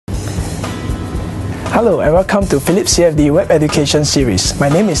Hello and welcome to Phillip's CFD Web Education Series. My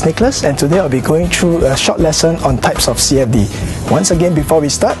name is Nicklaus and today I'll be going through a short lesson on types of CFD. Once again, before we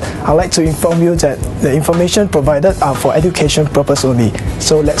start, I'd like to inform you that the information provided are for education purpose only.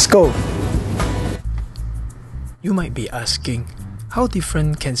 So let's go! You might be asking, how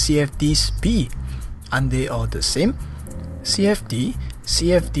different can CFDs be? Aren't they all the same? CFD,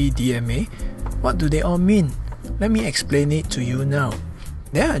 CFD DMA, what do they all mean? Let me explain it to you now.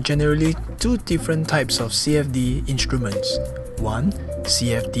 There are generally two different types of CFD instruments. 1.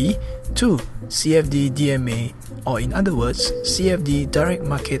 CFD, 2. CFD DMA, or in other words, CFD Direct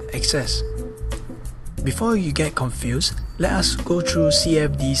Market Access. Before you get confused, let us go through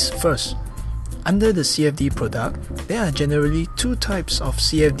CFDs first. Under the CFD product, there are generally two types of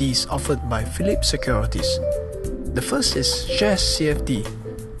CFDs offered by Phillip Securities. The first is Share CFD.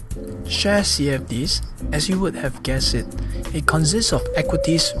 Share CFDs, as you would have guessed it consists of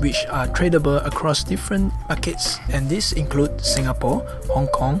equities which are tradable across different markets, and these include Singapore, Hong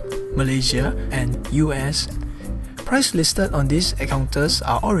Kong, Malaysia, and US. Price listed on these counters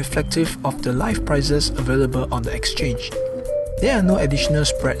are all reflective of the live prices available on the exchange. There are no additional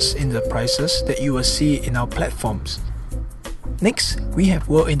spreads in the prices that you will see in our platforms. Next, we have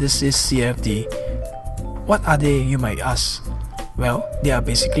World Indices CFD. What are they, you might ask? Well, they are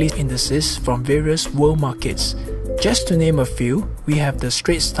basically indices from various world markets. Just to name a few, we have the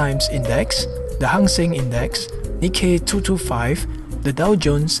Straits Times Index, the Hang Seng Index, Nikkei 225, the Dow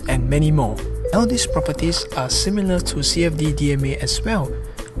Jones, and many more. All these properties are similar to CFD DMA as well.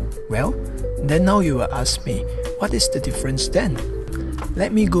 Well, then now you will ask me, what is the difference then?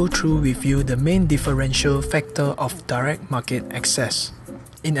 Let me go through with you the main differential factor of direct market access.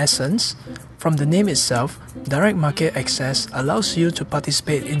 In essence, from the name itself, direct market access allows you to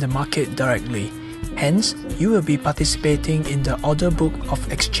participate in the market directly. Hence, you will be participating in the order book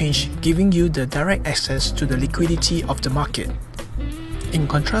of exchange, giving you the direct access to the liquidity of the market. In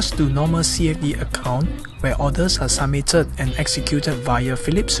contrast to normal CFD account, where orders are submitted and executed via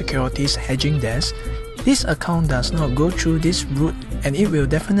Phillip Securities hedging desk, this account does not go through this route and it will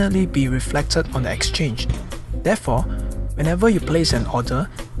definitely be reflected on the exchange. Therefore, whenever you place an order,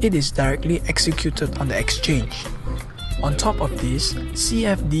 it is directly executed on the exchange. On top of this,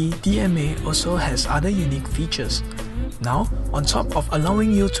 CFD DMA also has other unique features. Now, on top of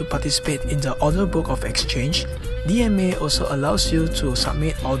allowing you to participate in the order book of exchange, DMA also allows you to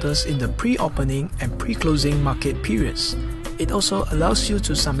submit orders in the pre-opening and pre-closing market periods. It also allows you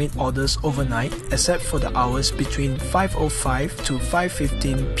to submit orders overnight except for the hours between 5:05 to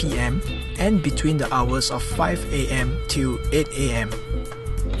 5:15 p.m. and between the hours of 5 a.m. till 8 a.m.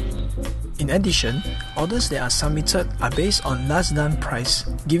 In addition, orders that are submitted are based on last done price,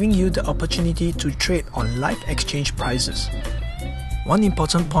 giving you the opportunity to trade on live exchange prices. One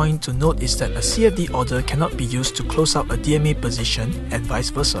important point to note is that a CFD order cannot be used to close out a DMA position and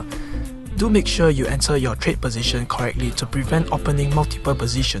vice versa. Do make sure you enter your trade position correctly to prevent opening multiple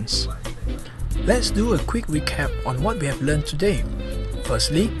positions. Let's do a quick recap on what we have learned today.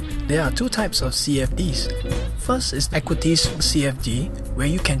 Firstly, there are two types of CFDs. First is equities CFD, where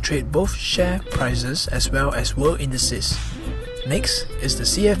you can trade both share prices as well as world indices. Next is the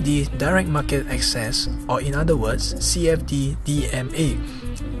CFD Direct Market Access, or in other words, CFD DMA.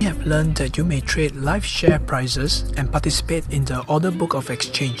 We have learned that you may trade live share prices and participate in the order book of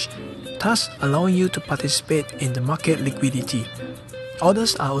exchange, thus allowing you to participate in the market liquidity.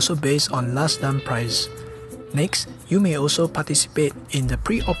 Orders are also based on last done price. Next, you may also participate in the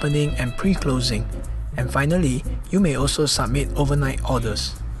pre-opening and pre-closing. And finally, you may also submit overnight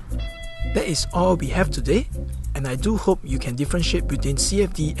orders. That is all we have today, and I do hope you can differentiate between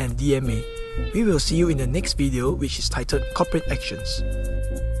CFD and DMA. We will see you in the next video, which is titled Corporate Actions.